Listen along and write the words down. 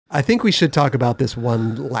I think we should talk about this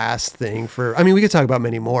one last thing I mean, we could talk about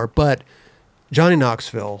many more, but Johnny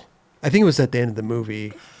Knoxville, I think it was at the end of the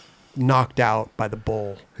movie, knocked out by the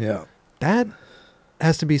bull. Yeah. That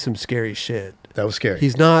has to be some scary shit. That was scary.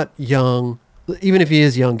 He's not young. Even if he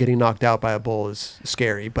is young, getting knocked out by a bull is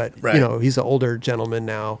scary. But, you know, he's an older gentleman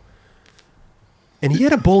now. And he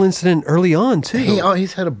had a bull incident early on, too.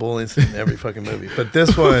 He's had a bull incident in every fucking movie. But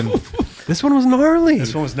this one... This one was gnarly.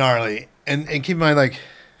 This one was gnarly. And keep in mind, like,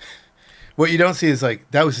 what you don't see is, like,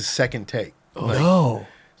 that was his second take. Oh, like, no.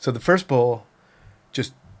 So the first bull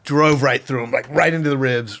just drove right through him, like, right into the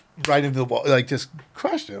ribs, right into the wall, like, just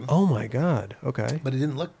crushed him. Oh, my God. Okay. But it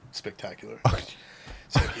didn't look spectacular.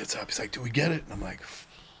 So he gets up. He's like, do we get it? And I'm like...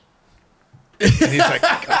 And he's like,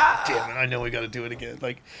 God damn it, I know we got to do it again.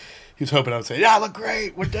 Like, he was hoping I would say, yeah, look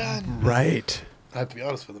great, we're done. Right. I have to be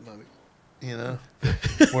honest with him. You know,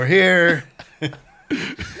 we're here.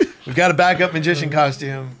 We've got a backup magician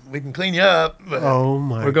costume. We can clean you up. But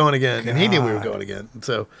we're going again. God. And he knew we were going again. And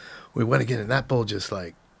so we went again. And that bull just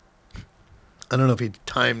like, I don't know if he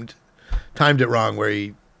timed it wrong where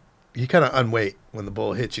he kind of unweight when the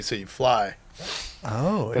bull hits you so you fly.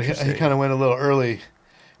 Oh, but he kind of went a little early.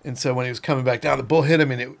 And so when he was coming back down, the bull hit him,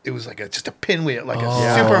 and it was like just a pinwheel, like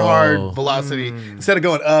a super hard velocity. Instead of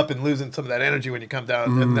going up and losing some of that energy when you come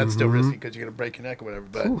down, and that's still risky because you're going to break your neck or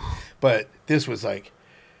whatever. But this was like,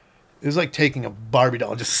 it was like taking a Barbie doll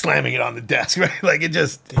and just slamming it on the desk, right? Like it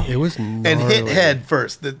was gnarly. And hit head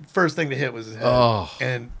first. The first thing to hit was his head. Oh.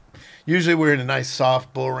 And usually we're in a nice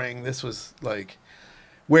soft bull ring. This was like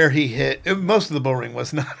where he hit. Most of the bull ring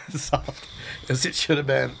was not as soft as it should have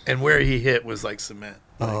been, and where he hit was like cement.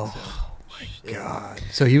 Oh my God!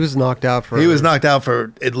 So he was knocked out for. He was knocked out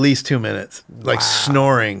for at least 2 minutes, like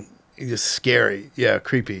snoring. Just scary, yeah,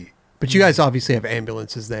 creepy. But you guys obviously have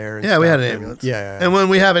ambulances there. And we had an ambulance. Yeah. And when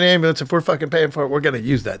we have an ambulance, if we're fucking paying for it, we're gonna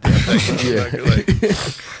use that damn thing.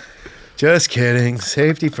 Just kidding.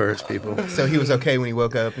 Safety first, people. So he was okay when he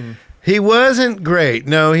woke up. And he wasn't great.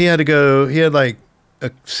 No, he had to go. He had like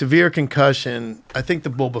a severe concussion. I think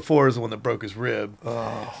the bull before is the one that broke his rib.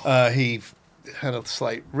 Oh. He had a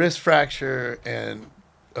slight wrist fracture and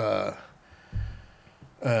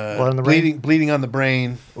bleeding on the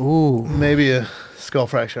brain. Ooh, maybe a skull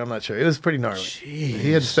fracture. I'm not sure. It was pretty gnarly. Jeez.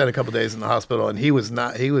 He had to spend a couple days in the hospital, and he was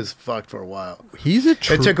fucked for a while.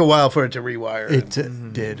 It took a while for it to rewire. It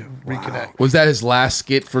did reconnect. Wow. Was that his last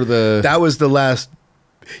skit for the? That was the last.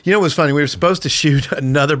 You know what's funny? We were supposed to shoot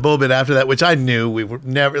another bull bit after that, which I knew we were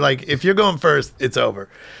never like. If you're going first, it's over,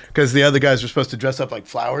 because the other guys were supposed to dress up like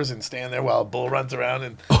flowers and stand there while a bull runs around,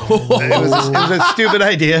 and it was a stupid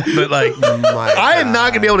idea. But like, I am not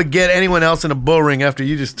gonna be able to get anyone else in a bull ring after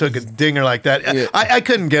you just took a dinger like that. Yeah. I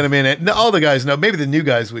couldn't get them in it. All the guys know. Maybe the new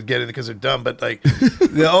guys would get in because they're dumb, but like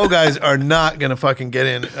the old guys are not gonna fucking get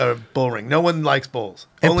in a bull ring. No one likes bulls.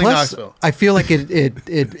 And only plus, Knoxville. I feel like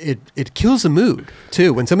it kills the mood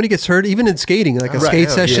too. When somebody gets hurt, even in skating, like a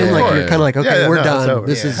skate session, like you're kind of like, okay, we're done.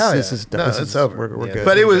 This is done. No, it's over. We're good.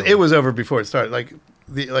 But it was over before it started. Like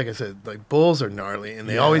I said, like bulls are gnarly, and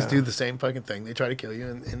they always do the same fucking thing. They try to kill you,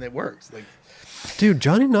 and it works. Like, dude,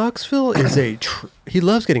 Johnny Knoxville is he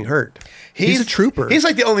loves getting hurt. He's a trooper. He's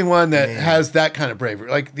like the only one that has that kind of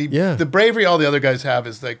bravery. Like the bravery all the other guys have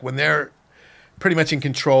is like when they're pretty much in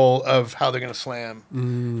control of how they're going to slam.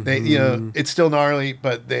 They, it's still gnarly,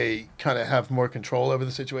 but they kind of have more control over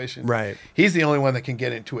the situation. Right. He's the only one that can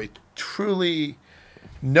get into a truly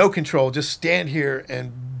no control, just stand here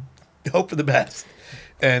and hope for the best.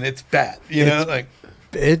 And it's bad, you know, like.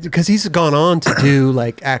 Because he's gone on to do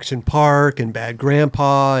like Action Park and Bad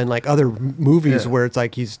Grandpa and like other movies where it's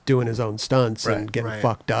like he's doing his own stunts and getting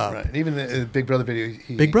fucked up. Right. And even the Big Brother video,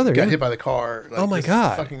 he got hit by the car. Like, oh my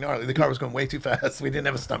God. Fucking gnarly. The car was going way too fast. We didn't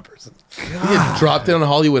have a stunt person. He had dropped it on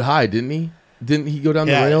Hollywood High, didn't he? Didn't he go down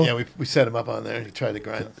the rail? Yeah, we set him up on there. He tried to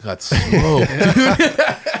grind. Got smoked.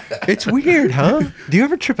 It's weird, huh? Do you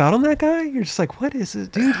ever trip out on that guy? You're just like, what is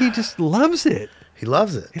it? Dude, he just loves it. He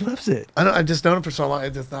loves it. He loves it. I've just known him for so long.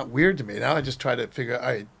 It's not weird to me. Now I just try to figure out, all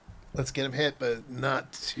right, let's get him hit, but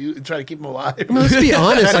not try to keep him alive. I mean, let's be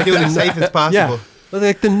honest. Try to do it as safe as possible. Yeah.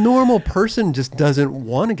 Like the normal person just doesn't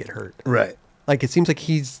want to get hurt. Right. Like it seems like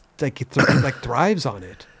he's like thrives on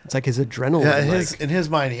it. It's like his adrenaline. Yeah, in his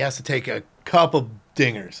mind, he has to take a couple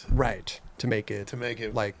dingers. Right. To make it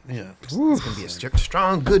like, it's going to be a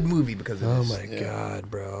strong, good movie because of this. Oh my God,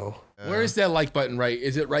 bro. Where is that like button? Right?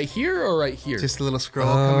 Is it right here or right here? Just a little scroll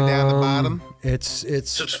coming down the bottom. It's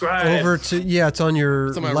Subscribe. over to it's on your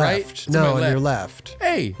It's on my left. right? It's on No, my on your left. left.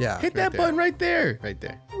 Hey, Yeah. hit that there. button right there. Right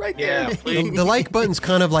there. Right Yeah, there. please. The like button's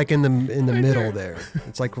kind of like in the middle there.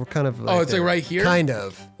 It's like we're kind of Oh, it's like right here? Kind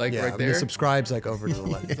of. Like right and there? the subscribe's like over to the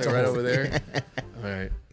left. It's like right over there.